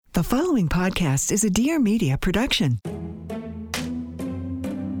The following podcast is a Dear Media production.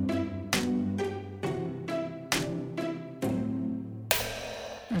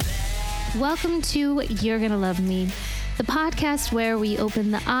 Welcome to You're Gonna Love Me, the podcast where we open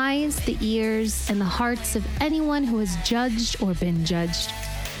the eyes, the ears, and the hearts of anyone who has judged or been judged.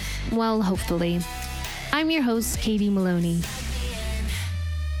 Well, hopefully. I'm your host, Katie Maloney.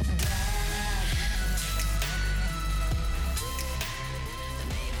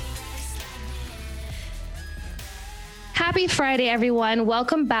 Happy Friday, everyone.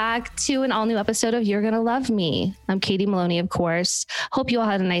 Welcome back to an all-new episode of You're Gonna Love Me. I'm Katie Maloney, of course. Hope you all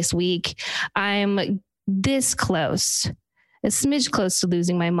had a nice week. I'm this close, a smidge close to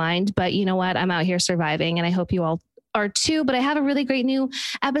losing my mind, but you know what? I'm out here surviving, and I hope you all are too. But I have a really great new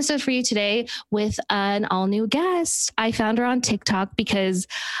episode for you today with an all-new guest. I found her on TikTok because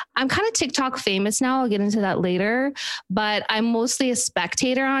I'm kind of TikTok famous now. I'll get into that later, but I'm mostly a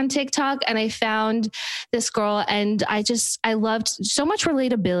spectator on TikTok, and I found this girl, and I loved so much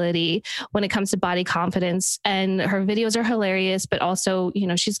relatability when it comes to body confidence, and her videos are hilarious, but also, you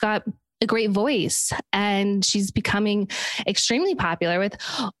know, she's got a great voice, and she's becoming extremely popular with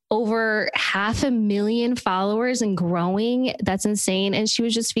over 500,000 followers and growing. That's insane. And she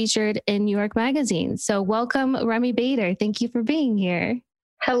was just featured in New York Magazine. So welcome, Remi Bader. Thank you for being here.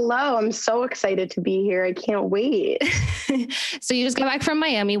 Hello. I'm so excited to be here. I can't wait. So you just got back from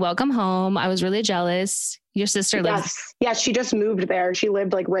Miami. Welcome home. I was really jealous. Your sister lives. Yes, she just moved there. She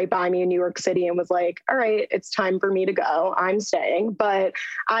lived like right by me in New York City and was like, all right, it's time for me to go. I'm staying. But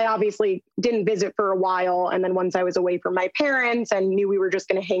I obviously didn't visit for a while. And then once I was away from my parents and knew we were just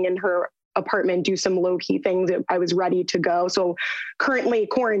going to hang in her apartment, do some low-key things, I was ready to go. So currently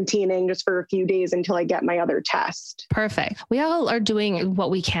quarantining just for a few days until I get my other test. Perfect. We all are doing what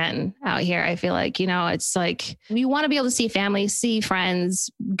we can out here. I feel like, you know, it's like we want to be able to see family, see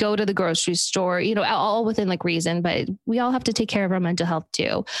friends, go to the grocery store, you know, all within like reason, but we all have to take care of our mental health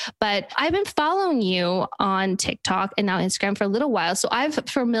too. But I've been following you on TikTok and now Instagram for a little while. So I've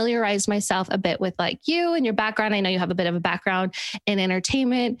familiarized myself a bit with like you and your background. I know you have a bit of a background in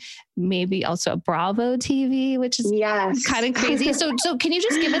entertainment, maybe also Bravo TV, which is kind of crazy. So can you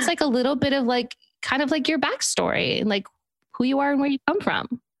just give us like a little bit of like, kind of like your backstory and like who you are and where you come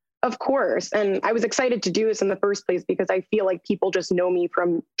from? Of course. And I was excited to do this in the first place because I feel like people just know me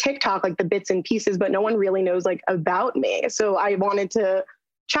from TikTok, like the bits and pieces, but no one really knows like about me. So I wanted to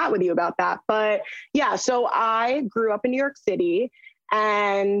chat with you about that. But yeah, so I grew up in New York City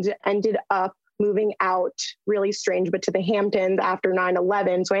and ended up moving out, really strange, but to the Hamptons after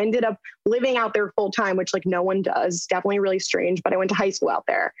 9/11. So I ended up living out there full time, which like no one does. Definitely really strange, but I went to high school out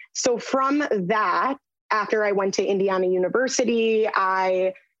there. So from that, after I went to Indiana University,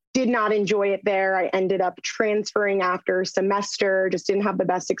 I did not enjoy it there. I ended up transferring after a semester, just didn't have the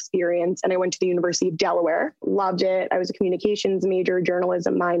best experience. And I went to the University of Delaware, loved it. I was a communications major,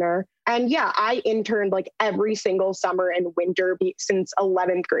 journalism minor. And yeah, I interned like every single summer and winter since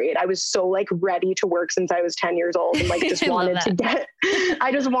 11th grade. I was so like ready to work since I was 10 years old and like just wanted to get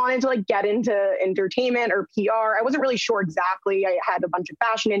into entertainment or PR. I wasn't really sure exactly. I had a bunch of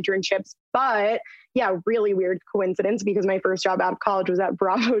fashion internships, but yeah, really weird coincidence because my first job out of college was at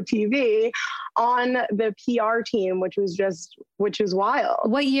Bravo TV on the PR team, which was wild.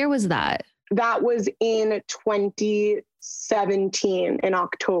 What year was that? That was in 2017 in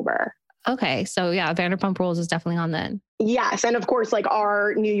October. Okay. So yeah, Vanderpump Rules is definitely on then. Yes. And of course, like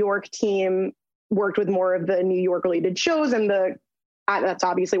our New York team worked with more of the New York related shows, and that's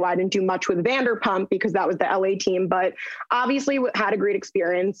obviously why I didn't do much with Vanderpump because that was the LA team, but obviously had a great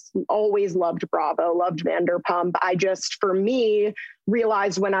experience. Always loved Bravo, loved Vanderpump. I just, for me,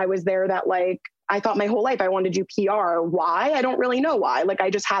 realized when I was there that like, I thought my whole life I wanted to do PR. Why? I don't really know why. Like I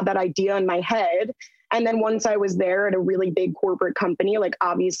just had that idea in my head. And then once I was there at a really big corporate company, like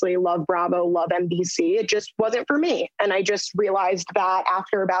obviously love Bravo, love NBC, it just wasn't for me. And I just realized that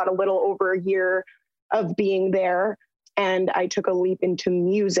after about a little over a year of being there. And I took a leap into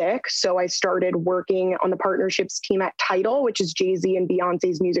music. So I started working on the partnerships team at Tidal, which is Jay-Z and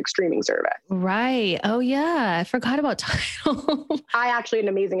Beyonce's music streaming service. Right. Oh yeah. I forgot about Tidal. I actually had an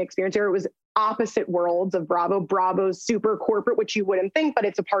amazing experience there. It was opposite worlds of Bravo. Bravo's super corporate, which you wouldn't think, but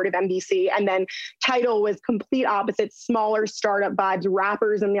it's a part of NBC. And then Tidal was complete opposite, smaller startup vibes,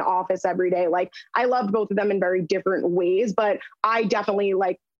 rappers in the office every day. Like I loved both of them in very different ways, but I definitely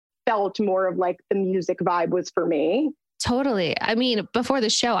like felt more of like the music vibe was for me. Totally. I mean, before the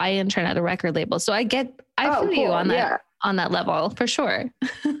show, I interned at a record label. So I feel you on that. On that level, for sure.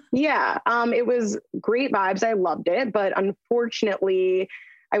 Yeah. It was great vibes. I loved it. But unfortunately,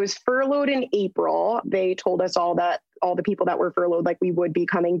 I was furloughed in April. They told us all that all the people that were furloughed, like we would be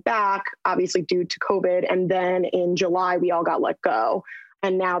coming back, obviously due to COVID. And then in July, we all got let go.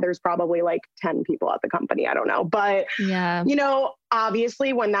 And now there's probably like 10 people at the company. I don't know. But, yeah,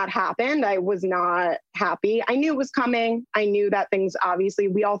 obviously when that happened, I was not happy. I knew it was coming. I knew that things, obviously,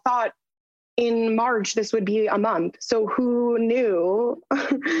 we all thought in March, this would be a month. So who knew?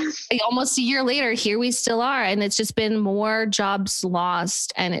 Almost a year later, here we still are. And it's just been more jobs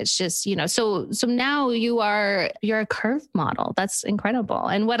lost. And it's just, so now you're a curve model. That's incredible.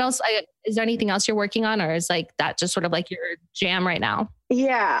 And what else, is there anything else you're working on, or is like that just sort of like your jam right now?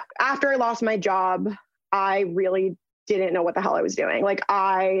 Yeah. After I lost my job, I really didn't know what the hell I was doing. Like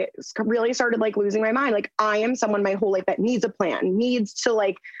I really started like losing my mind. Like I am someone my whole life that needs a plan, needs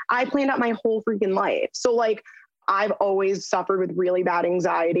to I planned out my whole freaking life. So like I've always suffered with really bad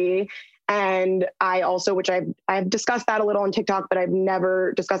anxiety. And I also, which I've discussed that a little on TikTok, but I've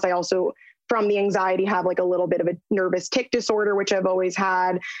never discussed, I also from the anxiety have like a little bit of a nervous tic disorder, which I've always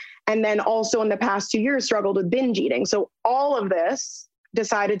had. And then also in the past 2 years struggled with binge eating. So all of this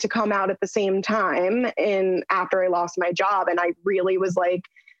decided to come out at the same time after I lost my job. And I really was like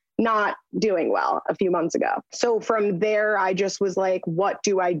not doing well a few months ago. So from there, I just was like, what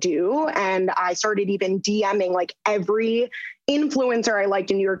do I do? And I started even DMing like every influencer I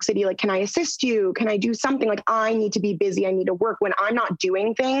liked in New York City. Like, can I assist you? Can I do something? Like, I need to be busy. I need to work. When I'm not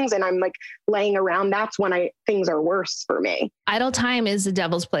doing things and I'm like laying around, that's when things are worse for me. Idle time is the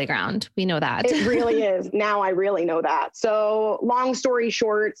devil's playground. We know that. It really is. Now I really know that. So long story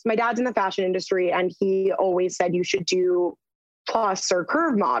short, my dad's in the fashion industry and he always said you should do plus or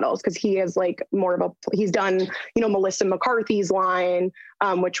curve models because he is like he's done, Melissa McCarthy's line,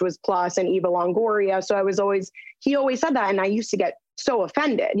 which was plus, and Eva Longoria. So he always said that. And I used to get so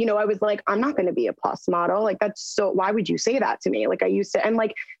offended. I was like, I'm not going to be a plus model. Like, why would you say that to me? Like I used to, and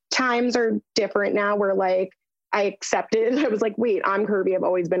like times are different now where like I accepted, I was like, wait, I'm curvy. I've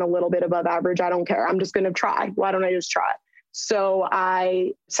always been a little bit above average. I don't care. I'm just going to try. Why don't I just try? So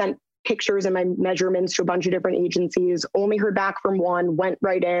I sent pictures and my measurements to a bunch of different agencies, only heard back from one, went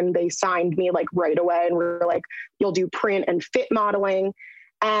right in. They signed me like right away and were like, you'll do print and fit modeling.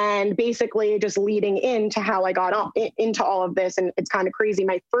 And basically just leading into how I got into all of this. And it's kind of crazy.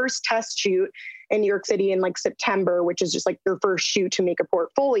 My first test shoot in New York City in like September, which is just like your first shoot to make a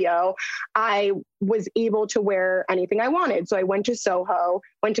portfolio, I was able to wear anything I wanted. So I went to Soho,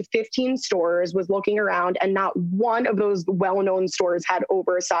 went to 15 stores, was looking around, and not one of those well-known stores had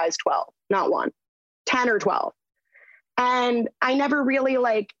over a size 12, not one, 10 or 12. And I never really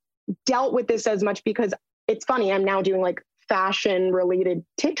like dealt with this as much because it's funny. I'm now doing like fashion related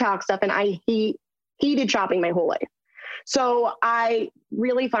TikTok stuff and I hated shopping my whole life. So I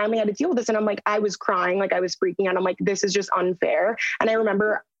really finally had to deal with this. And I'm like, I was crying, like I was freaking out. I'm like, this is just unfair. And I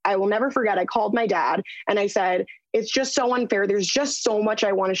remember, I will never forget, I called my dad and I said, it's just so unfair. There's just so much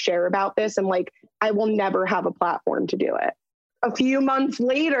I want to share about this. And like, I will never have a platform to do it. A few months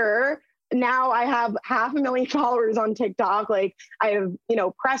later, now I have 500,000 followers on TikTok. Like I have,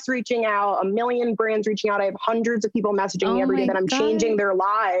 press reaching out, 1 million brands reaching out. I have hundreds of people messaging me every day that I'm changing their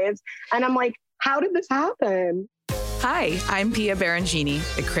lives. And I'm like, how did this happen? Hi, I'm Pia Barangini,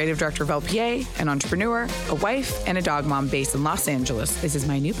 the creative director of LPA, an entrepreneur, a wife, and a dog mom based in Los Angeles. This is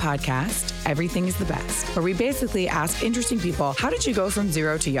my new podcast, Everything is the Best, where we basically ask interesting people, how did you go from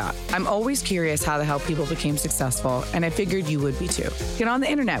zero to yacht? I'm always curious how the hell people became successful, and I figured you would be too. Get on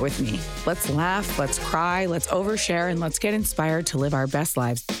the internet with me. Let's laugh, let's cry, let's overshare, and let's get inspired to live our best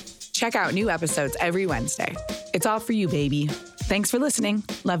lives. Check out new episodes every Wednesday. It's all for you, baby. Thanks for listening.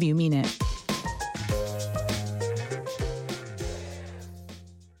 Love you, mean it.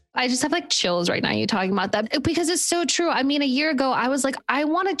 I just have like chills right now. You talking about that because it's so true. I mean, a year ago, I was like, I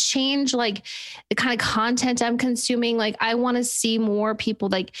want to change like the kind of content I'm consuming. Like I want to see more people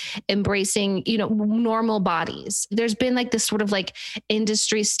like embracing, normal bodies. There's been like this sort of like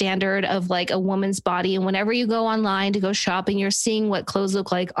industry standard of like a woman's body. And whenever you go online to go shopping, you're seeing what clothes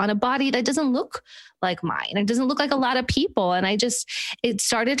look like on a body that doesn't look like mine. It doesn't look like a lot of people. And it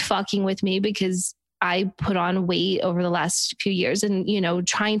started fucking with me because I put on weight over the last few years and,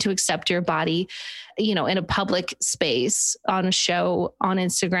 trying to accept your body, in a public space on a show on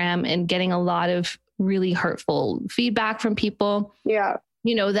Instagram and getting a lot of really hurtful feedback from people. Yeah.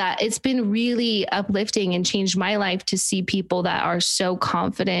 That it's been really uplifting and changed my life to see people that are so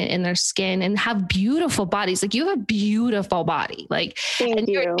confident in their skin and have beautiful bodies. Like you have a beautiful body, like, and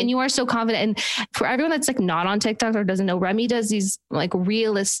you are so confident. And for everyone that's like not on TikTok or doesn't know, Remy does these like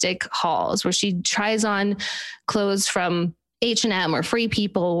realistic hauls where she tries on clothes from H&M or Free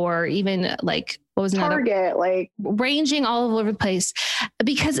People or even like, what was another? Target, like ranging all over the place.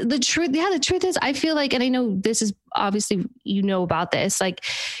 Because the truth is, I feel like, and I know this is obviously, you know about this, like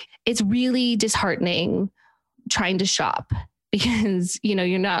it's really disheartening trying to shop because, you know,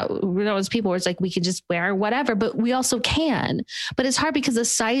 we're not those people where it's like, we can just wear whatever, but we also can, but it's hard because the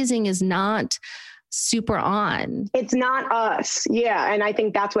sizing is not super on. It's not us. Yeah. And I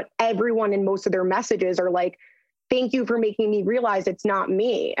think that's what everyone in most of their messages are like, thank you for making me realize it's not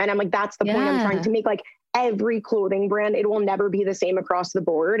me. And I'm like, that's the point I'm trying to make. Like every clothing brand, it will never be the same across the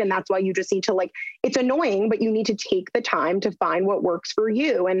board. And that's why you just need to like, it's annoying, but you need to take the time to find what works for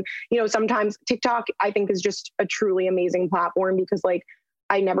you. And, you know, sometimes TikTok, I think, is just a truly amazing platform because like,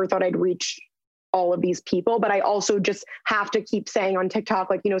 I never thought I'd reach all of these people, but I also just have to keep saying on TikTok,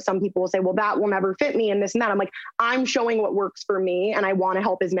 like, you know, some people will say, well, that will never fit me and this and that. I'm like, I'm showing what works for me and I want to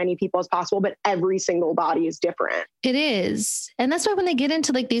help as many people as possible, but every single body is different. It is. And that's why when they get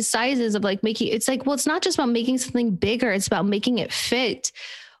into like these sizes of like making, it's like, well, it's not just about making something bigger. It's about making it fit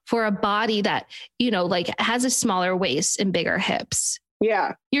for a body that, you know, like has a smaller waist and bigger hips.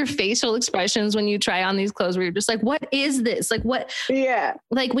 Yeah. Your facial expressions when you try on these clothes where you're just like, what is this? Like what? Yeah.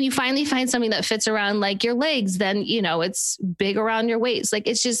 Like when you finally find something that fits around like your legs, then, you know, it's big around your waist. Like,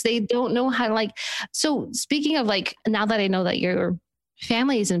 it's just, they don't know how to like, so speaking of like, now that I know that your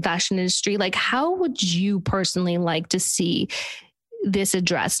family is in fashion industry, like how would you personally like to see this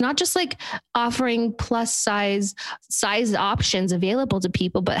address, not just like offering plus size options available to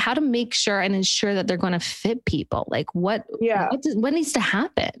people, but how to make sure and ensure that they're going to fit people. Like what needs to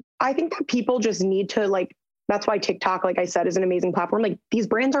happen? I think that people just need to like, that's why TikTok, like I said, is an amazing platform. Like these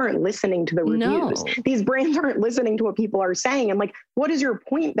brands aren't listening to the reviews. No. These brands aren't listening to what people are saying. And like, what is your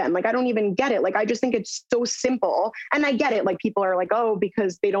point then? Like, I don't even get it. Like, I just think it's so simple. And I get it. Like people are like, oh,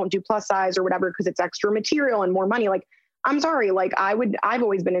 because they don't do plus size or whatever, because it's extra material and more money. Like, I'm sorry, like I've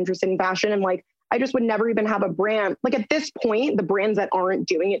always been interested in fashion and like, I just would never even have a brand. Like at this point, the brands that aren't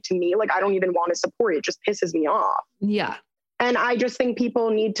doing it to me, like I don't even want to support it. It just pisses me off. Yeah. And I just think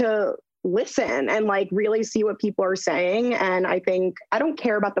people need to listen and like really see what people are saying. And I think I don't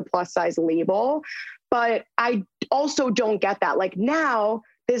care about the plus size label, but I also don't get that. Like now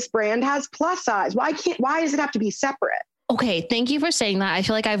this brand has plus size. Why does it have to be separate? Okay. Thank you for saying that. I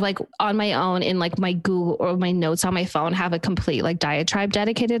feel like I've like on my own in like my Google or my notes on my phone have a complete like diatribe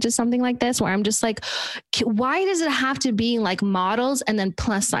dedicated to something like this, where I'm just like, why does it have to be like models and then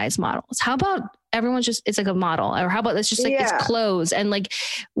plus size models? How about everyone's just, it's like a model, or how about it's just like it's clothes. And like,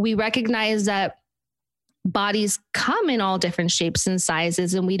 we recognize that bodies come in all different shapes and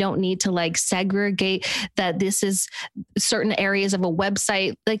sizes, and we don't need to like segregate that this is certain areas of a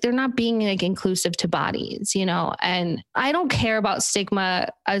website. Like they're not being like inclusive to bodies, you know, and I don't care about stigma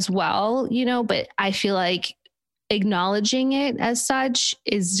as well, you know, but I feel like acknowledging it as such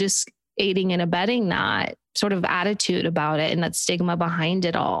is just aiding and abetting that sort of attitude about it and that stigma behind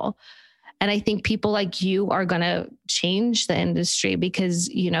it all. And I think people like you are going to change the industry because,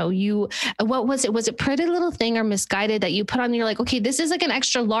 you know, what was it? Was it Pretty Little Thing or Misguided that you put on? You're like, okay, this is like an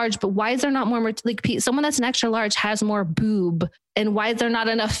extra large, but why is there not more, like someone that's an extra large has more boob, and why is there not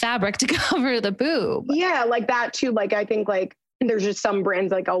enough fabric to cover the boob? Yeah. Like that too. Like, I think like there's just some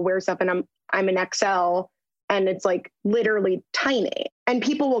brands like I'll wear stuff and I'm an XL and it's like literally tiny. And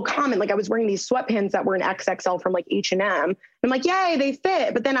people will comment, like I was wearing these sweatpants that were an XXL from like H&M. I'm like, yay, they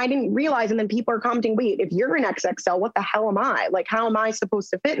fit. But then I didn't realize. And then people are commenting, wait, if you're an XXL, what the hell am I? Like, how am I supposed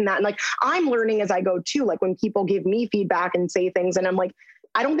to fit in that? And like, I'm learning as I go too. Like when people give me feedback and say things, and I'm like,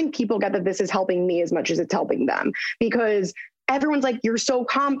 I don't think people get that this is helping me as much as it's helping them, because everyone's like, you're so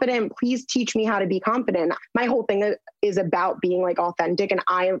confident. Please teach me how to be confident. My whole thing is about being like authentic. And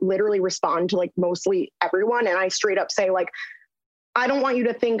I literally respond to like mostly everyone. And I straight up say like, I don't want you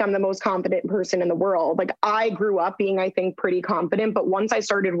to think I'm the most confident person in the world. Like I grew up being, I think, pretty confident. But once I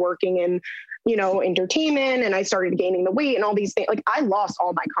started working in, you know, entertainment and I started gaining the weight and all these things, like I lost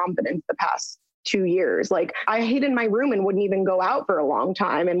all my confidence the past 2 years. Like I hid in my room and wouldn't even go out for a long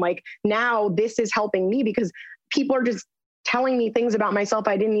time. And like now this is helping me because people are just telling me things about myself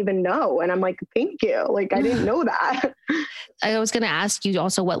I didn't even know. And I'm like, thank you. Like, I didn't know that. I was going to ask you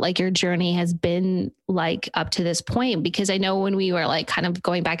also what like your journey has been like up to this point, because I know when we were like kind of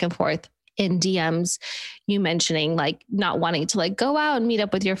going back and forth in DMs, you mentioning like not wanting to like go out and meet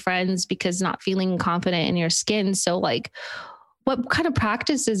up with your friends because not feeling confident in your skin. So like, what kind of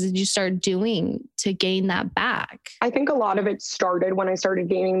practices did you start doing to gain that back? I think a lot of it started when I started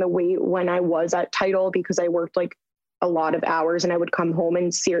gaining the weight when I was at Tidal, because I worked like a lot of hours and I would come home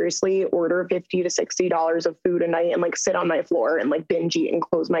and seriously order $50 to $60 of food a night and like sit on my floor and like binge eat and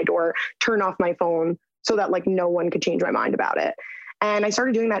close my door, turn off my phone so that like no one could change my mind about it. And I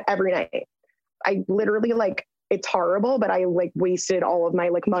started doing that every night. I literally like, it's horrible, but I like wasted all of my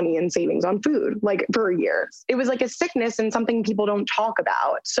like money and savings on food, like for a year. It was like a sickness and something people don't talk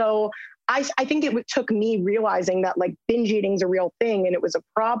about. So I think it took me realizing that like binge eating is a real thing and it was a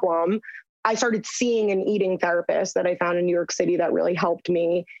problem. I started seeing an eating therapist that I found in New York City that really helped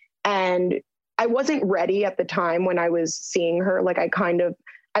me. And I wasn't ready at the time when I was seeing her. Like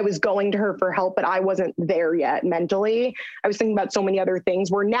I was going to her for help, but I wasn't there yet mentally. I was thinking about so many other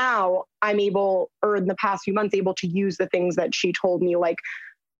things where now I'm able, or in the past few months, able to use the things that she told me, like,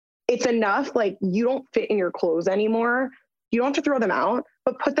 it's enough. Like, you don't fit in your clothes anymore. You don't have to throw them out,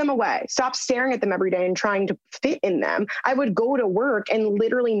 but put them away. Stop staring at them every day and trying to fit in them. I would go to work and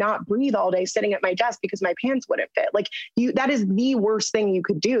literally not breathe all day sitting at my desk because my pants wouldn't fit. Like that is the worst thing you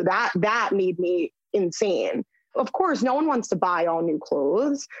could do. That made me insane. Of course, no one wants to buy all new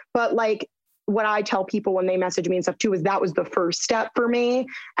clothes, but like what I tell people when they message me and stuff too, is that was the first step for me.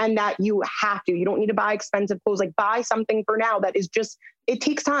 And that you don't need to buy expensive clothes, like buy something for now that is just, it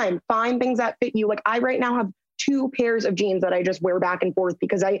takes time. Find things that fit you. Like I right now have 2 pairs of jeans that I just wear back and forth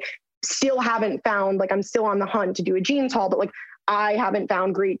because I still haven't found, like I'm still on the hunt to do a jeans haul, but like I haven't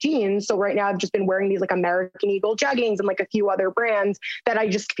found great jeans. So right now I've just been wearing these like American Eagle jeggings and like a few other brands that I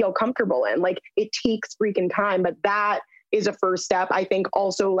just feel comfortable in. Like it takes freaking time, but that is a first step. I think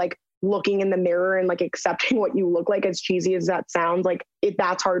also like looking in the mirror and like accepting what you look like, as cheesy as that sounds, like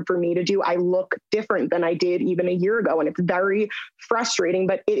that's hard for me to do. I look different than I did even a year ago. And it's very frustrating,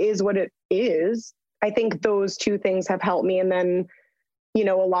 but it is what it is. I think those 2 things have helped me. And then, you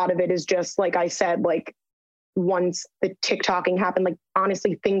know, a lot of it is just, like I said, like once the TikToking happened, like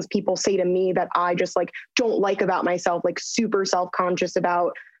honestly, things people say to me that I just like don't like about myself, like super self-conscious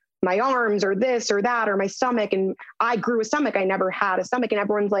about my arms or this or that or my stomach. And I grew a stomach. I never had a stomach. And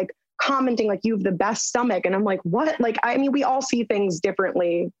everyone's like commenting like, you have the best stomach. And I'm like, what? Like, I mean, we all see things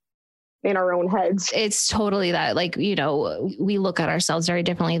differently in our own heads. It's totally that, like, you know, we look at ourselves very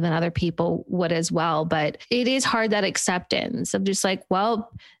differently than other people would as well. But it is hard, that acceptance of just like,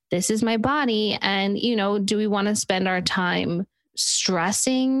 well, this is my body. And, you know, do we want to spend our time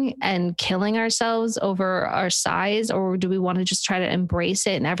stressing and killing ourselves over our size? Or do we want to just try to embrace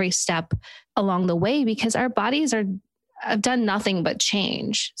it in every step along the way? Because our bodies have done nothing but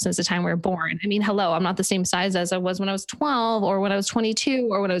change since the time we were born. I mean, hello, I'm not the same size as I was when I was 12 or when I was 22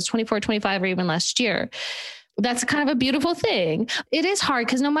 or when I was 24, 25, or even last year. That's kind of a beautiful thing. It is hard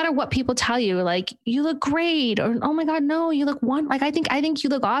because no matter what people tell you, like, you look great, or, oh my God, no, you look like, I think you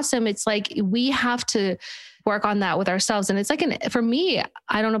look awesome. It's like, we have to work on that with ourselves. And it's like, for me,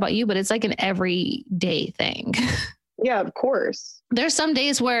 I don't know about you, but it's like an everyday thing. Yeah, of course. There's some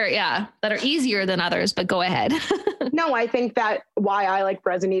days where, that are easier than others, but go ahead. No, I think that why I like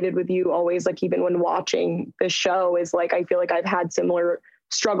resonated with you always, like even when watching the show, is like, I feel like I've had similar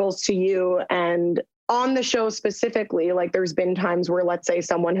struggles to you. And on the show specifically, like there's been times where, let's say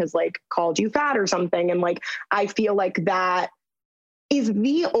someone has like called you fat or something. And like, I feel like that is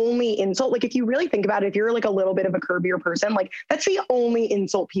the only insult. Like, if you really think about it, if you're like a little bit of a curvier person, like that's the only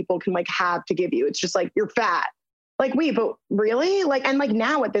insult people can like have to give you. It's just like, you're fat. Like, wait, but really? Like, and like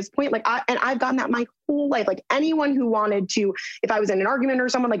now at this point, like I've gotten that my whole life. Like anyone who wanted to, if I was in an argument or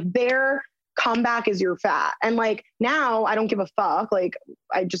someone, like their comeback is you're fat. And like, now I don't give a fuck. Like,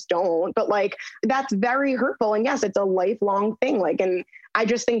 I just don't, but like, that's very hurtful. And yes, it's a lifelong thing. Like, and I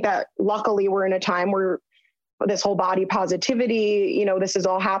just think that luckily we're in a time where this whole body positivity, you know, this is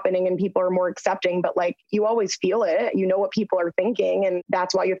all happening and people are more accepting, but like, you always feel it, you know what people are thinking. And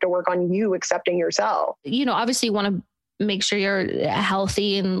that's why you have to work on you accepting yourself. You know, obviously you want to make sure you're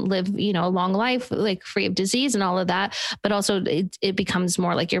healthy and live, you know, a long life, like free of disease and all of that. But also it becomes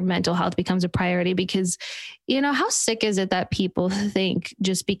more like your mental health becomes a priority, because, you know, how sick is it that people think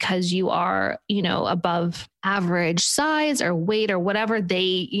just because you are, you know, above average size or weight or whatever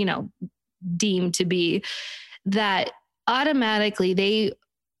they, you know, deem to be, that automatically they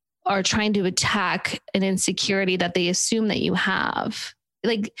are trying to attack an insecurity that they assume that you have.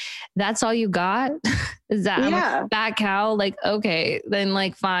 Like, that's all you got? Is that I'm a fat cow? Like, okay, then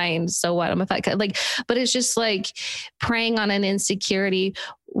like, fine. So what? I'm a fat cow. Like, but it's just like preying on an insecurity,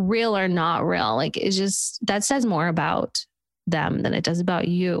 real or not real. Like, it's just, that says more about them than it does about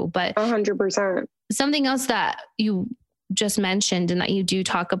you. But 100%. Something else that you just mentioned and that you do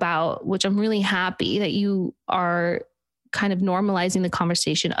talk about, which I'm really happy that you are kind of normalizing the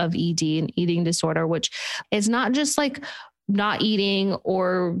conversation of ED and eating disorder, which is not just like not eating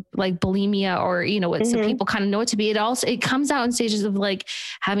or like bulimia or, what some people kind of know it to be. It comes out in stages of like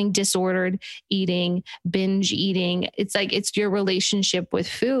having disordered eating, binge eating. It's like, it's your relationship with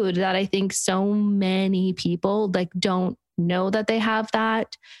food that I think so many people like don't know that they have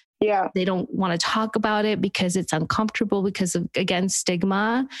that. Yeah. They don't want to talk about it because it's uncomfortable because of, again,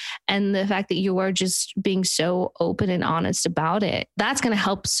 stigma. And the fact that you are just being so open and honest about it, that's going to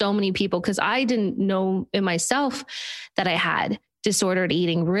help so many people. Cause I didn't know in myself that I had disordered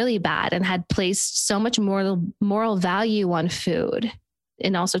eating really bad and had placed so much moral value on food.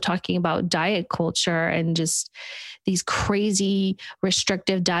 And also talking about diet culture and just these crazy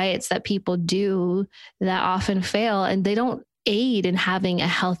restrictive diets that people do that often fail, and they don't aid in having a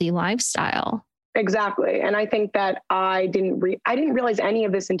healthy lifestyle. Exactly. And I think that I didn't realize any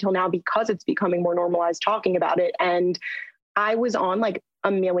of this until now because it's becoming more normalized talking about it. And I was on like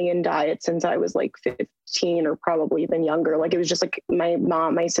a million diets since I was like 15 or probably even younger. Like it was just like my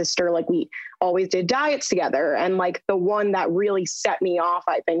mom, my sister, like we always did diets together. And like the one that really set me off,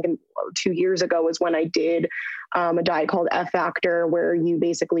 I think 2 years ago was when I did a diet called F Factor, where you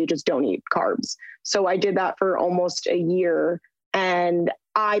basically just don't eat carbs. So I did that for almost a year, and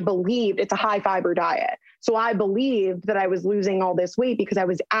I believed it's a high fiber diet. So I believed that I was losing all this weight because I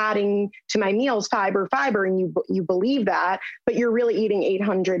was adding to my meals fiber, and you believe that, but you're really eating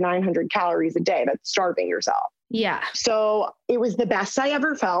 800, 900 calories a day. That's starving yourself. Yeah. So it was the best I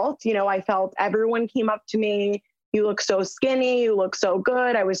ever felt. I felt everyone came up to me. You look so skinny. You look so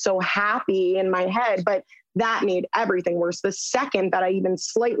good. I was so happy in my head, but that made everything worse. The second that I even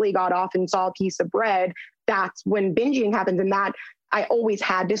slightly got off and saw a piece of bread, that's when binging happens. And that I always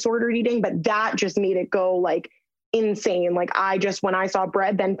had disordered eating, but that just made it go like insane. Like when I saw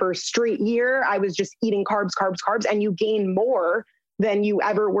bread, then for a straight year, I was just eating carbs, and you gain more than you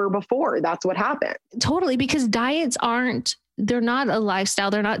ever were before. That's what happened. Totally. Because diets they're not a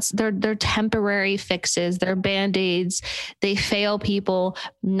lifestyle. They're temporary fixes. They're Band-Aids. They fail people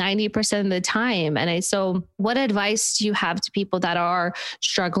 90% of the time. And so what advice do you have to people that are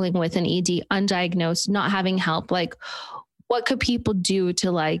struggling with an ED, undiagnosed, not having help? Like, what could people do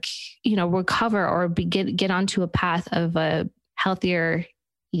to recover or get onto a path of a healthier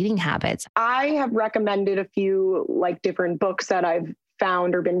eating habits? I have recommended a few different books that I've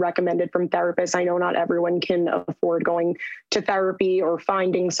found or been recommended from therapists. I know not everyone can afford going to therapy or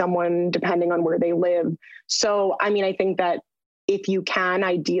finding someone depending on where they live. So, I think that if you can,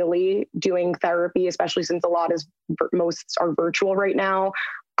 ideally doing therapy, especially since most are virtual right now.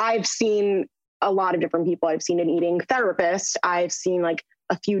 I've seen a lot of different people. I've seen an eating therapist. I've seen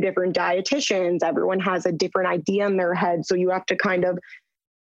a few different dietitians. Everyone has a different idea in their head. So you have to kind of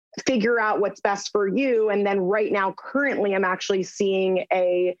figure out what's best for you. And then right now, currently, I'm actually seeing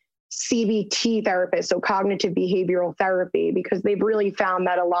a CBT therapist, so cognitive behavioral therapy, because they've really found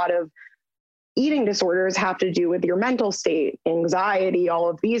that a lot of eating disorders have to do with your mental state, anxiety, all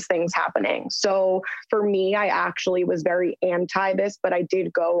of these things happening. So for me, I actually was very anti this, but I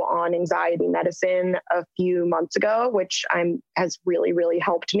did go on anxiety medicine a few months ago, which has really, really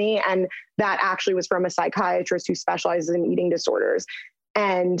helped me. And that actually was from a psychiatrist who specializes in eating disorders.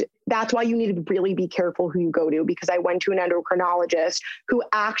 And that's why you need to really be careful who you go to, because I went to an endocrinologist who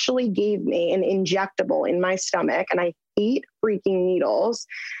actually gave me an injectable in my stomach, and I hate freaking needles,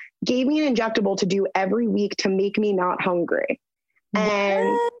 gave me an injectable to do every week to make me not hungry.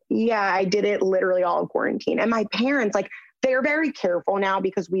 And yeah, I did it literally all of quarantine. And my parents, they're very careful now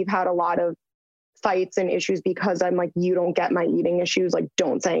because we've had a lot of fights and issues because I'm like, you don't get my eating issues,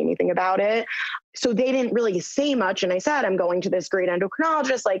 don't say anything about it. So they didn't really say much. And I said, I'm going to this great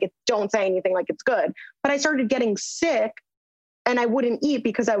endocrinologist, don't say anything, it's good. But I started getting sick and I wouldn't eat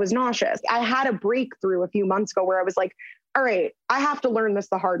because I was nauseous. I had a breakthrough a few months ago where I was like, all right, I have to learn this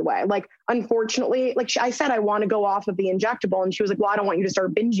the hard way. Unfortunately, I said, I want to go off of the injectable. And she was like, well, I don't want you to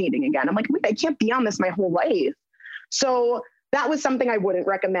start binge eating again. I'm like, wait, I can't be on this my whole life. So that was something I wouldn't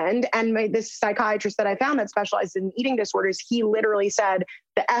recommend. And this psychiatrist that I found that specializes in eating disorders, he literally said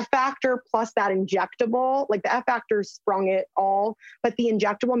the F Factor plus that injectable, the F Factor sprung it all, but the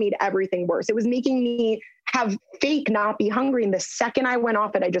injectable made everything worse. It was making me have fake not be hungry. And the second I went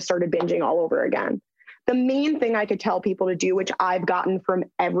off it, I just started binging all over again. The main thing I could tell people to do, which I've gotten from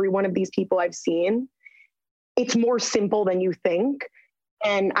every one of these people I've seen, it's more simple than you think.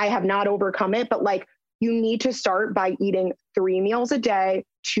 And I have not overcome it, but you need to start by eating 3 meals a day,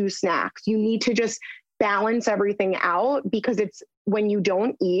 2 snacks. You need to just balance everything out, because it's when you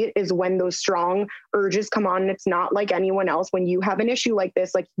don't eat is when those strong urges come on. And it's not like anyone else. When you have an issue like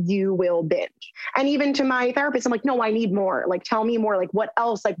this, you will binge. And even to my therapist, I'm like, no, I need more. Tell me more. What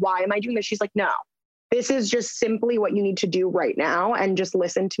else? Why am I doing this? She's like, no, this is just simply what you need to do right now, and just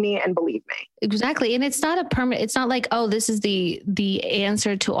listen to me and believe me. Exactly. And it's not a permanent, it's not like, oh, this is the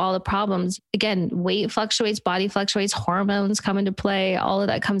answer to all the problems. Again, weight fluctuates, body fluctuates, hormones come into play, all of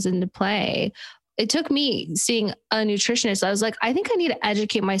that comes into play. It took me seeing a nutritionist. I was like, I think I need to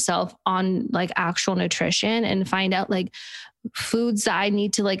educate myself on like actual nutrition and find out like foods that I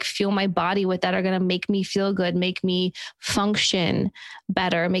need to like fuel my body with that are going to make me feel good, make me function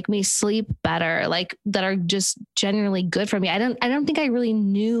better, make me sleep better, like that are just generally good for me. I don't think I really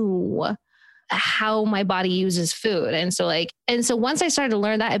knew how my body uses food. And so once I started to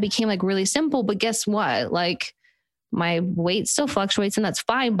learn that, it became like really simple. But guess what? Like my weight still fluctuates and that's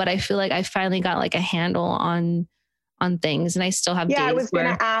fine. But I feel like I finally got like a handle on things, and I still have days I was going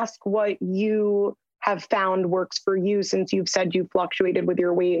to ask what you have found works for you, since you've said you fluctuated with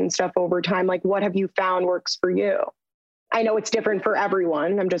your weight and stuff over time. Like, what have you found works for you? I know it's different for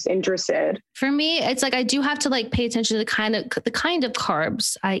everyone. I'm just interested. For me, it's like, I do have to like pay attention to the kind of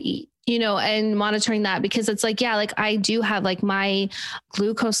carbs I eat, and monitoring that, because it's like, yeah, like I do have like my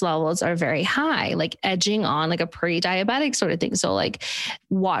glucose levels are very high, like edging on like a pre-diabetic sort of thing. So like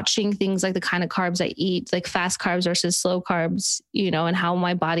watching things like the kind of carbs I eat, like fast carbs versus slow carbs, and how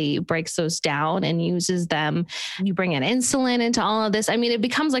my body breaks those down and uses them. You bring in insulin into all of this. I mean, it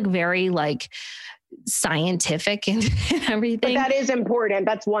becomes like very like scientific and everything. But that is important.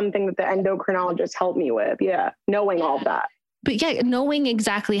 That's one thing that the endocrinologist helped me with. Yeah. Knowing all that. But yeah, knowing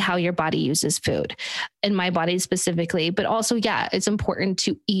exactly how your body uses food, and my body specifically, but also, yeah, it's important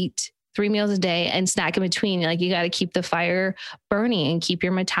to eat 3 meals a day and snack in between. Like you got to keep the fire burning and keep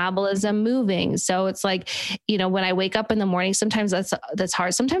your metabolism moving. So it's like, when I wake up in the morning, sometimes that's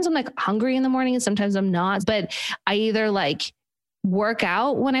hard. Sometimes I'm like hungry in the morning and sometimes I'm not, but I either like work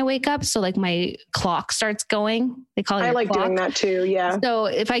out when I wake up. So like my clock starts going. They call it. I like clock. Doing that too. Yeah. So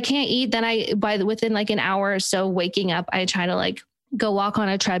if I can't eat, then within like an hour or so waking up, I try to like go walk on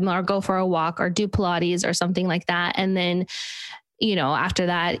a treadmill or go for a walk or do Pilates or something like that. And then, after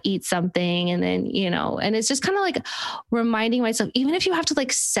that, eat something. And then, and it's just kind of like reminding myself, even if you have to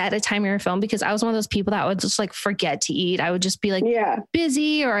like set a time on your phone, because I was one of those people that would just like forget to eat. I would just be like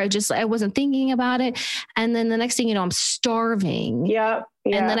busy, or I wasn't thinking about it. And then the next thing I'm starving. Yeah.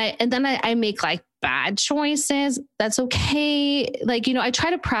 And then I make like bad choices. That's okay. Like, I try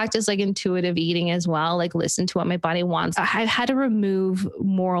to practice like intuitive eating as well, like listen to what my body wants. I've had to remove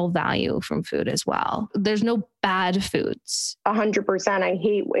moral value from food as well. There's no bad foods. 100%.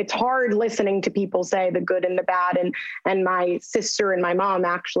 It's hard listening to people say the good and the bad. And my sister and my mom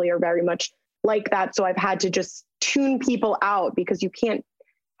actually are very much like that. So I've had to just tune people out, because you can't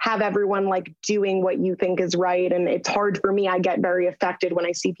have everyone like doing what you think is right. And it's hard for me. I get very affected when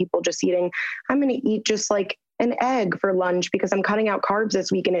I see people just eating, I'm going to eat just like an egg for lunch because I'm cutting out carbs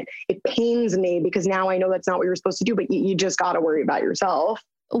this week. And it pains me, because now I know that's not what you're supposed to do, but you just got to worry about yourself.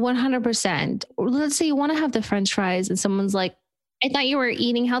 100%. Let's say you want to have the French fries and someone's like, I thought you were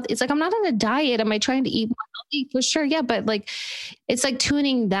eating healthy. It's like, I'm not on a diet. Am I trying to eat more healthy? For sure. Yeah. But like, it's like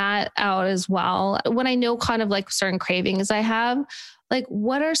tuning that out as well. When I know kind of like certain cravings I have, like,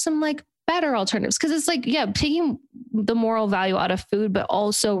 what are some like better alternatives? Cause it's like, yeah, taking the moral value out of food, but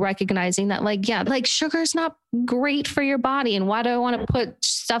also recognizing that like, yeah, like sugar is not great for your body. And why do I want to put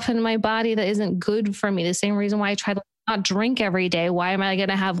stuff in my body that isn't good for me? The same reason why I try to not drink every day. Why am I going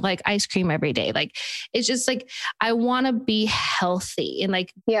to have like ice cream every day? Like, it's just like, I want to be healthy and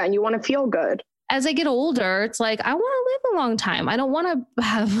like, yeah. And you want to feel good. As I get older, it's like, I want to live a long time. I don't want to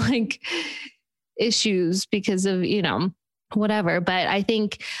have like issues because of, whatever. But I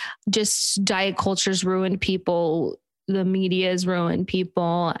think just diet culture's ruined people. The media's ruined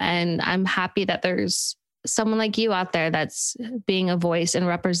people. And I'm happy that there's someone like you out there that's being a voice and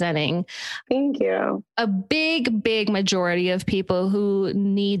representing. Thank you. A big, big majority of people who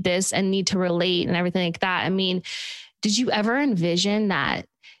need this and need to relate and everything like that. I mean, did you ever envision that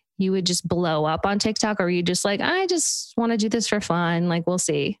you would just blow up on TikTok, or are you just like, I just want to do this for fun? Like, we'll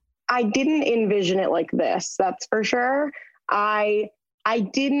see. I didn't envision it like this. That's for sure. I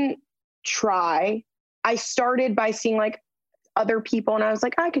didn't try. I started by seeing like other people and I was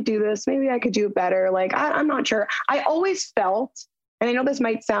like, I could do this. Maybe I could do it better. Like, I'm not sure. I always felt, and I know this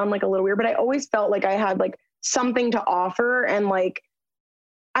might sound like a little weird, but I always felt like I had like something to offer. And like,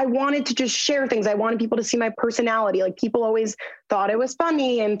 I wanted to just share things. I wanted people to see my personality. Like, people always thought it was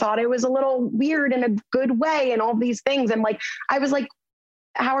funny and thought it was a little weird in a good way and all these things. And like, I was like,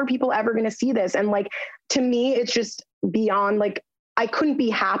 how are people ever going to see this? And like, to me, it's just beyond, like, I couldn't be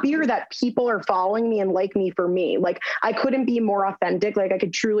happier that people are following me and like me for me. Like, I couldn't be more authentic. Like, I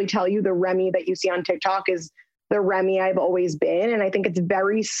could truly tell you the Remy that you see on TikTok is the Remi I've always been. And I think it's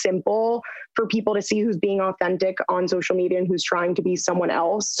very simple for people to see who's being authentic on social media and who's trying to be someone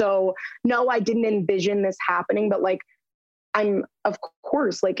else. So no, I didn't envision this happening, but like, I'm of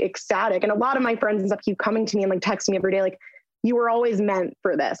course like ecstatic. And a lot of my friends and stuff keep coming to me and like texting me every day, like, you were always meant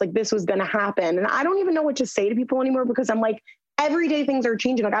for this. Like this was going to happen. And I don't even know what to say to people anymore because I'm like, every day things are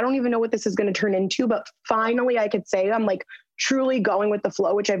changing. Like, I don't even know what this is going to turn into, but finally I could say I'm like truly going with the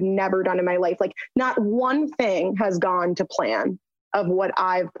flow, which I've never done in my life. Like not one thing has gone to plan of what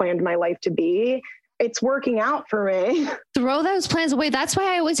I've planned my life to be. It's working out for me. Throw those plans away. That's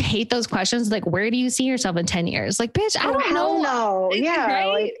why I always hate those questions. Like, where do you see yourself in 10 years? Like, bitch, I don't know. No. Yeah.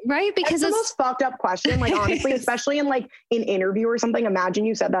 Right. Right. Because it's the most fucked up question. Like, honestly, especially in like an interview or something. Imagine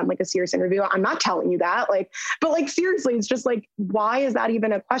you said that in like a serious interview. I'm not telling you that. Like, but like, seriously, it's just like, why is that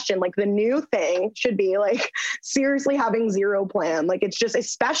even a question? Like the new thing should be like seriously having zero plan. Like, it's just,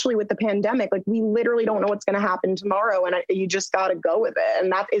 especially with the pandemic, like we literally don't know what's going to happen tomorrow. And you just got to go with it.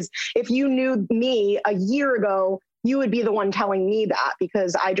 And that is, if you knew me a year ago, you would be the one telling me that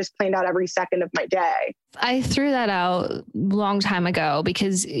because I just planned out every second of my day. I threw that out a long time ago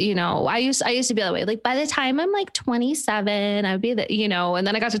because, you know, I used to be that way. Like by the time I'm like 27, I'd be you know, and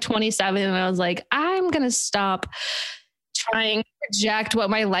then I got to 27 and I was like, I'm going to stop trying to project what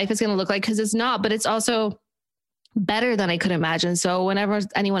my life is going to look like. Cause it's not, but it's also better than I could imagine. So whenever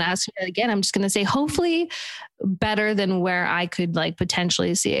anyone asks me that again, I'm just going to say, hopefully better than where I could like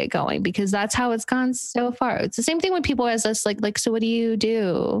potentially see it going, because that's how it's gone so far. It's the same thing when people ask us like, so what do you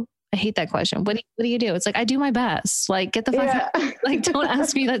do? I hate that question. What do you do? It's like, I do my best. Like, get the fuck out. Like, don't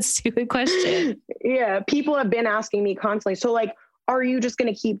ask me that stupid question. Yeah. People have been asking me constantly. So like, are you just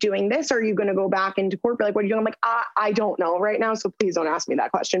going to keep doing this? Or are you going to go back into corporate? Like, what are you doing? I'm like, I don't know right now. So please don't ask me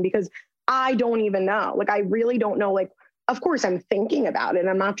that question because I don't even know. Like, I really don't know. Like, of course I'm thinking about it.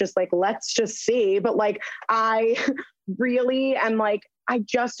 I'm not just like, let's just see, but like, I really am like, I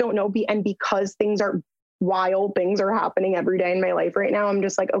just don't know. And because things are wild, things are happening every day in my life right now. I'm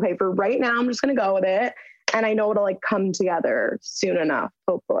just like, okay, for right now, I'm just going to go with it. And I know it'll like come together soon enough,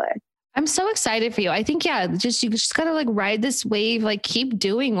 hopefully. I'm so excited for you. I think, yeah, you just gotta like ride this wave, like keep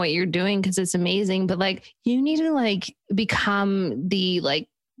doing what you're doing because it's amazing. But like, you need to like become the like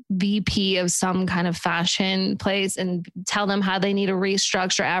VP of some kind of fashion place and tell them how they need to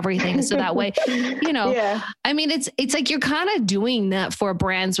restructure everything. So that way, you know, yeah. I mean, it's like, you're kind of doing that for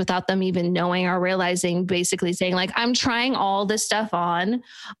brands without them even knowing or realizing, basically saying like, I'm trying all this stuff on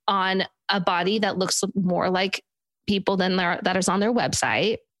a body that looks more like people than that is on their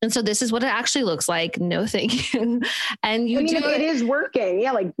website. And so this is what it actually looks like. No, thank you. And it is working.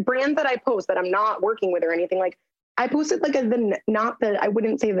 Yeah. Like brands that I post that I'm not working with or anything, like I posted like I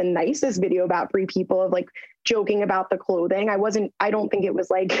wouldn't say the nicest video about Free People of like joking about the clothing. I don't think it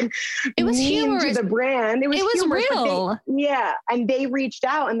was like, it was humorous to the brand. It was real. Yeah. And they reached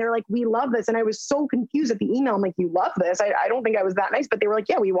out and they're like, we love this. And I was so confused at the email. I'm like, you love this? I don't think I was that nice, but they were like,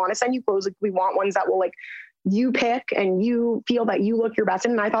 yeah, we want to send you clothes. Like, we want ones that will like, you pick and you feel that you look your best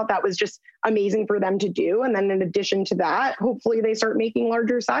in. And I thought that was just amazing for them to do. And then in addition to that, hopefully they start making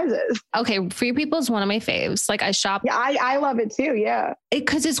larger sizes. Okay. Free People is one of my faves. Like I shop. Yeah, I love it too. Yeah.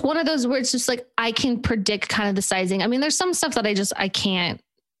 Cause it's one of those where it's just like, I can predict kind of the sizing. I mean, there's some stuff that I can't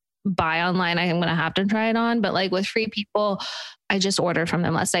buy online. I'm going to have to try it on, but like with Free People, I just ordered from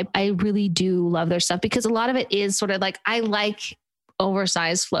them last night. I really do love their stuff because a lot of it is sort of like, I like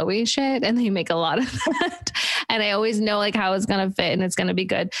oversized flowy shit and they make a lot of that. And I always know like how it's going to fit and it's going to be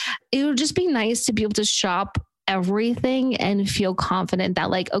good. It would just be nice to be able to shop everything and feel confident that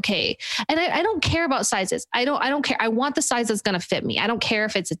like, okay. And I don't care about sizes. I don't care. I want the size that's going to fit me. I don't care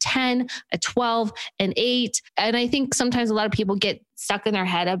if it's a 10, a 12, an 8. And I think sometimes a lot of people get stuck in their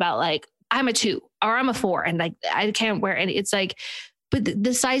head about like, I'm a 2 or I'm a 4 and like, I can't wear any. It's like, but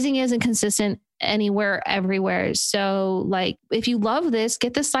the sizing isn't consistent anywhere, everywhere. So like, if you love this,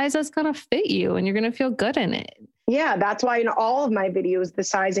 get the size that's going to fit you and you're going to feel good in it. Yeah. That's why in all of my videos, the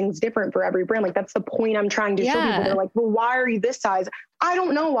sizing's different for every brand. Like that's the point I'm trying to show people. They're like, well, why are you this size? I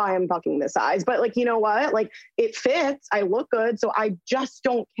don't know why I'm fucking this size, but like, you know what? Like it fits, I look good. So I just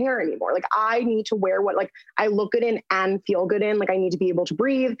don't care anymore. Like I need to wear what like I look good in and feel good in. Like I need to be able to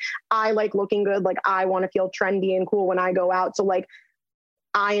breathe. I like looking good. Like I want to feel trendy and cool when I go out. So like,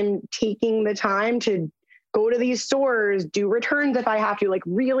 I am taking the time to go to these stores, do returns if I have to, like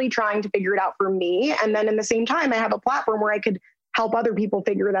really trying to figure it out for me. And then in the same time, I have a platform where I could help other people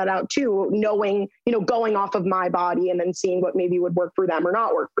figure that out too, knowing, going off of my body and then seeing what maybe would work for them or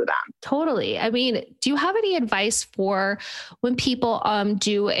not work for them. Totally. I mean, do you have any advice for when people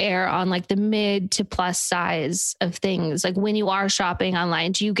do err on like the mid to plus size of things? Like when you are shopping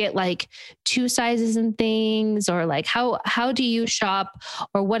online, do you get like 2 sizes and things, or like how do you shop,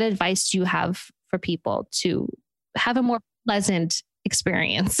 or what advice do you have for people to have a more pleasant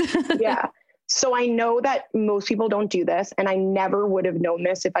experience? Yeah. So I know that most people don't do this, and I never would have known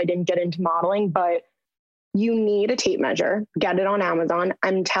this if I didn't get into modeling, but you need a tape measure. Get it on Amazon.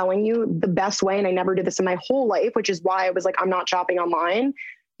 I'm telling you the best way, and I never did this in my whole life, which is why I was like, I'm not shopping online.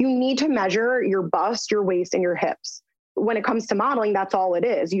 You need to measure your bust, your waist, and your hips. When it comes to modeling, that's all it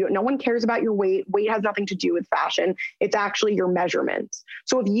is. No one cares about your weight. Weight has nothing to do with fashion. It's actually your measurements.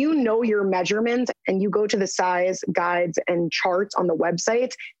 So if you know your measurements and you go to the size guides and charts on the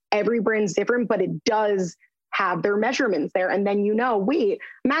websites, every brand's different, but it does have their measurements there. And then wait,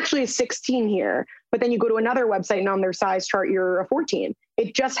 I'm actually a 16 here. But then you go to another website and on their size chart, you're a 14.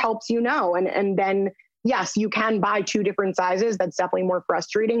 It just helps And then, yes, you can buy 2 different sizes. That's definitely more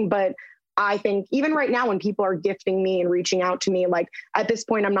frustrating. But I think even right now when people are gifting me and reaching out to me, like at this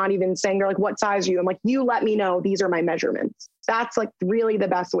point, I'm not even saying they're like, what size are you? I'm like, you let me know. These are my measurements. That's like really the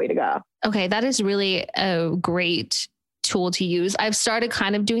best way to go. Okay. That is really a great tool to use. I've started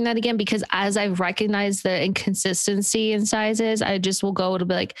kind of doing that again because as I've recognized the inconsistency in sizes, I just will go to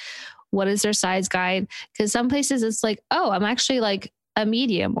be like, what is their size guide? Because some places it's like, oh, I'm actually like a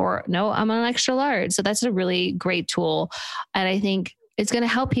medium, or no, I'm an extra large. So that's a really great tool. And I think it's going to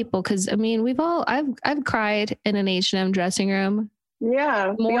help people. Cause I mean, I've cried in an H&M dressing room.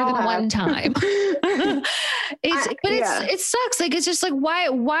 Yeah. More than one time. It sucks. Like, it's just like,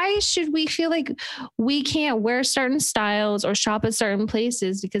 why should we feel like we can't wear certain styles or shop at certain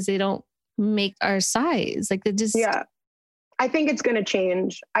places because they don't make our size? Like yeah. I think it's going to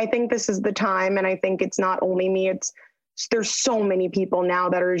change. I think this is the time. And I think it's not only me, there's so many people now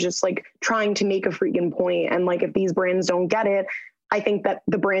that are just like trying to make a freaking point. And like, if these brands don't get it, I think that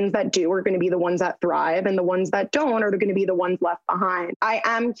the brands that do are going to be the ones that thrive, and the ones that don't are going to be the ones left behind. I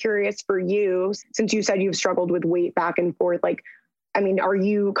am curious for you, since you said you've struggled with weight back and forth, like, I mean, are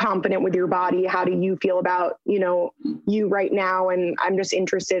you confident with your body? How do you feel about, you right now? And I'm just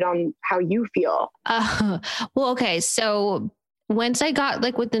interested on how you feel. Well, okay. So once I got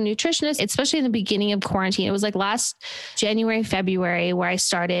like with the nutritionist, especially in the beginning of quarantine, it was like last January, February, where I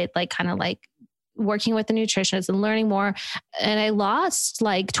started like kind of like working with the nutritionist and learning more. And I lost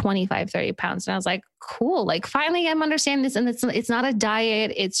like 25, 30 pounds. And I was like, cool. Like finally I'm understanding this. And it's not a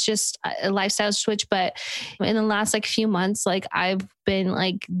diet. It's just a lifestyle switch. But in the last like few months, like I've been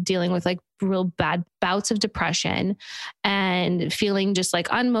like dealing with like real bad bouts of depression and feeling just like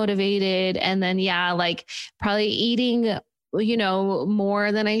unmotivated. And then, like probably eating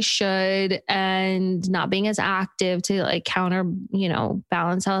more than I should and not being as active to like counter,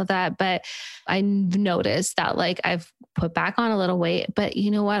 balance all of that. But I noticed that like I've put back on a little weight, but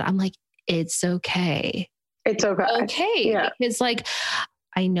you know what? I'm like, it's okay. It's okay. Okay. Yeah. It's like,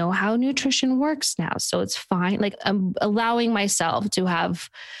 I know how nutrition works now. So it's fine. Like I'm allowing myself to have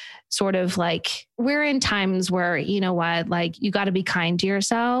sort of like, we're in times where, you know what, like you got to be kind to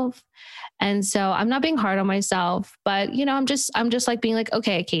yourself. And so I'm not being hard on myself, but I'm just like being like,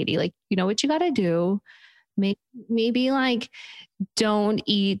 okay, Katie, like, you know what you got to do? Maybe like don't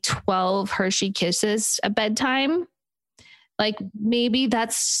eat 12 Hershey Kisses at bedtime. Like maybe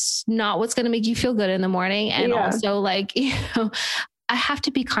that's not what's going to make you feel good in the morning. And also like, I have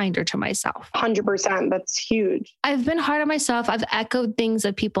to be kinder to myself. 100%. That's huge. I've been hard on myself. I've echoed things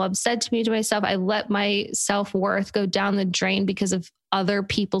that people have said to me, to myself. I let my self-worth go down the drain because of other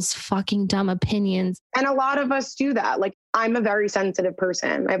people's fucking dumb opinions. And a lot of us do that. Like, I'm a very sensitive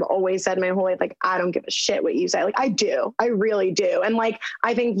person. I've always said my whole life, like, I don't give a shit what you say. Like, I do. I really do. And like,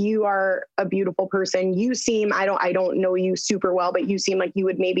 I think you are a beautiful person. You seem, I don't know you super well, but you seem like you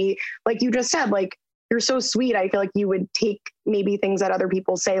would maybe, like you just said, like, you're so sweet. I feel like you would take maybe things that other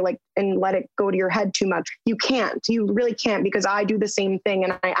people say, like, and let it go to your head too much. You can't. You really can't, because I do the same thing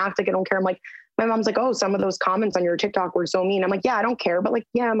and I act like I don't care. I'm like, my mom's like, oh, some of those comments on your TikTok were so mean. I'm like, yeah, I don't care. But like,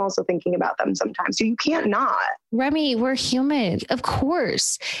 yeah, I'm also thinking about them sometimes. So you can't not. Remy, we're human. Of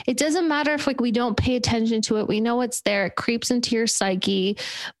course. It doesn't matter if like we don't pay attention to it. We know it's there. It creeps into your psyche,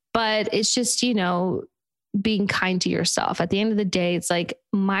 but it's just, being kind to yourself. At the end of the day, it's like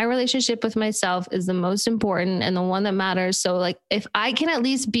my relationship with myself is the most important and the one that matters. So like, if I can at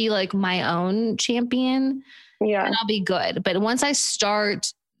least be like my own champion, then I'll be good. But once I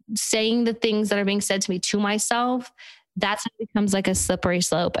start saying the things that are being said to me to myself, that's when it becomes like a slippery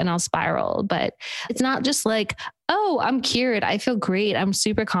slope and I'll spiral. But it's not just like, oh, I'm cured, I feel great, I'm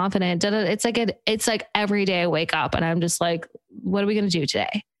super confident. It's like every day I wake up and I'm just like, what are we going to do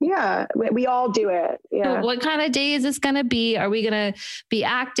today? Yeah, we all do it. Yeah. So what kind of day is this going to be? Are we going to be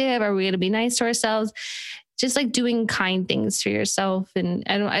active? Are we going to be nice to ourselves? Just like doing kind things for yourself. And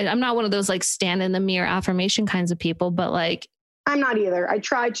I'm not one of those like stand in the mirror affirmation kinds of people, but like, I'm not either.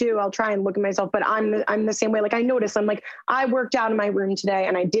 I'll try and look at myself, but I'm the same way. Like I noticed, I'm like, I worked out in my room today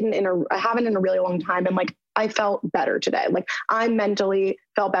and I haven't in a really long time. And like, I felt better today. Like I mentally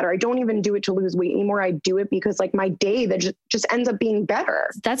felt better. I don't even do it to lose weight anymore. I do it because like my day that just ends up being better.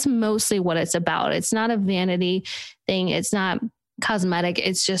 That's mostly what it's about. It's not a vanity thing. It's not cosmetic.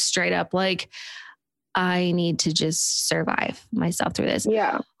 It's just straight up like, I need to just survive myself through this.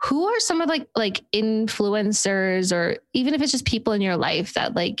 Yeah. Who are some of like influencers, or even if it's just people in your life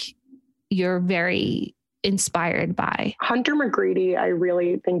that like you're very inspired by? Hunter McGrady, I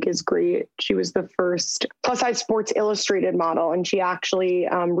really think is great. She was the first plus size Sports Illustrated model. And she actually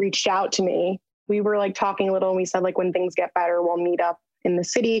reached out to me. We were like talking a little and we said like, when things get better, we'll meet up in the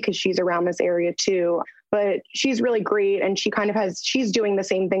city because she's around this area too. But she's really great. And she's doing the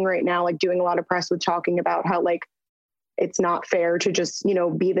same thing right now, like doing a lot of press with talking about how like, it's not fair to just,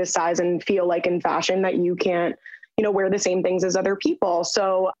 be this size and feel like in fashion that you can't, wear the same things as other people.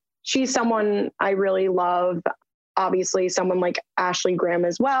 So she's someone I really love. Obviously someone like Ashley Graham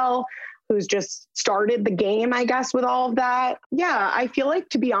as well, who's just started the game, I guess, with all of that. Yeah. I feel like,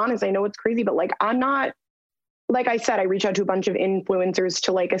 to be honest, I know it's crazy, but like, I'm not, like I said, I reached out to a bunch of influencers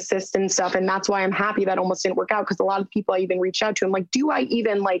to like assist and stuff. And that's why I'm happy that almost didn't work out. Cause a lot of people I even reached out to, I'm like, do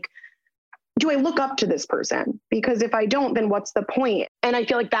I look up to this person? Because if I don't, then what's the point? And I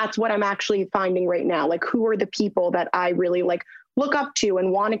feel like that's what I'm actually finding right now. Like, who are the people that I really like look up to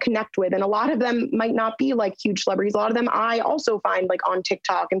and want to connect with? And a lot of them might not be like huge celebrities. A lot of them I also find like on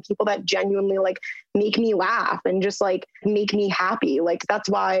TikTok, and people that genuinely like make me laugh and just like make me happy. Like, that's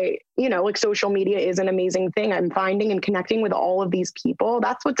why, like social media is an amazing thing. I'm finding and connecting with all of these people.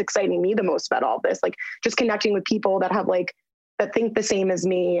 That's what's exciting me the most about all this. Like just connecting with people that have like, that think the same as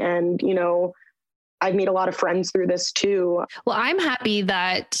me. And, I've made a lot of friends through this too. Well, I'm happy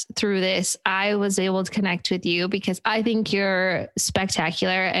that through this, I was able to connect with you because I think you're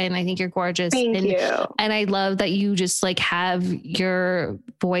spectacular and I think you're gorgeous. Thank you. And I love that you just like have your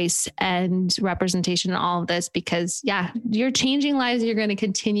voice and representation in all of this because you're changing lives. You're going to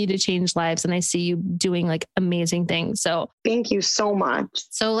continue to change lives. And I see you doing like amazing things. So thank you so much.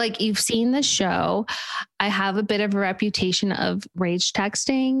 So like you've seen the show. I have a bit of a reputation of rage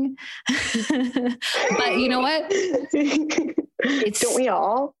texting. But you know what? Don't we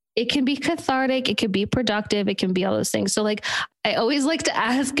all? It can be cathartic. It can be productive. It can be all those things. So like, I always like to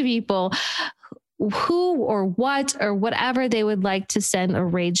ask people who or what or whatever they would like to send a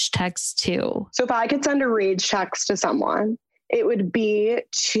rage text to. So if I could send a rage text to someone, it would be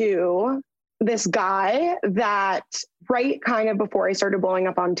to this guy that right kind of before I started blowing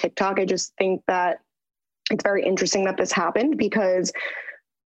up on TikTok. I just think that it's very interesting that this happened because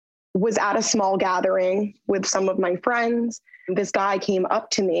was at a small gathering with some of my friends. This guy came up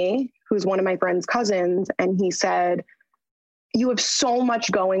to me, who's one of my friend's cousins, and he said, "You have so much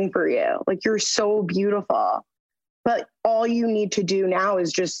going for you. Like, you're so beautiful, but all you need to do now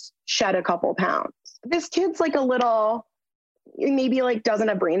is just shed a couple pounds." This kid's like a little, maybe like doesn't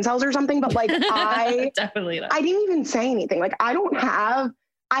have brain cells or something, but like Definitely not. I didn't even say anything. Like, I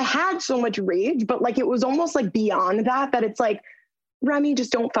had so much rage, but like, it was almost like beyond that it's like, Remy,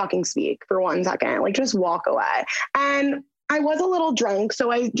 just don't fucking speak for 1 second. Like, just walk away. And I was a little drunk,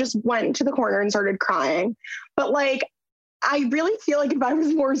 so I just went to the corner and started crying. But like, I really feel like if I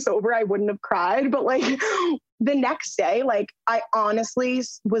was more sober, I wouldn't have cried. But like the next day, like I honestly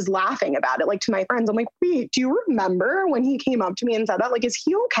was laughing about it, like to my friends. I'm like, wait, do you remember when he came up to me and said that? Like, is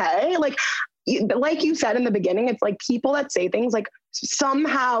he okay? Like you said in the beginning, it's like people that say things like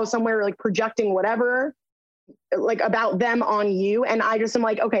somehow, somewhere, like projecting whatever like about them on you. And I just am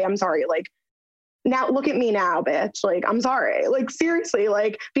like, okay, I'm sorry. Like, now look at me now, bitch. Like, I'm sorry. Like, seriously,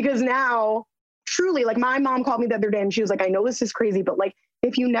 like, because now truly, like, my mom called me the other day and she was like, I know this is crazy, but like,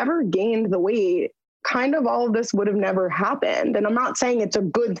 if you never gained the weight, kind of all of this would have never happened. And I'm not saying it's a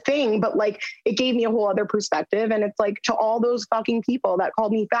good thing, but like, it gave me a whole other perspective. And it's like, to all those fucking people that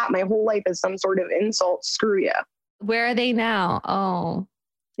called me fat my whole life is some sort of insult. Screw you. Where are they now? Oh,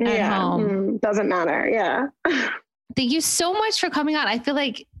 yeah. Doesn't matter. Yeah. Thank you so much for coming on. I feel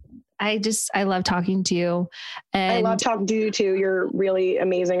like I love talking to you. And I love talking to you too. You're really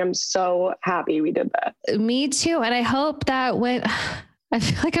amazing. I'm so happy we did that. Me too. And I hope that I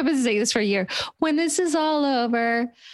feel like I've been saying this for a year, when this is all over,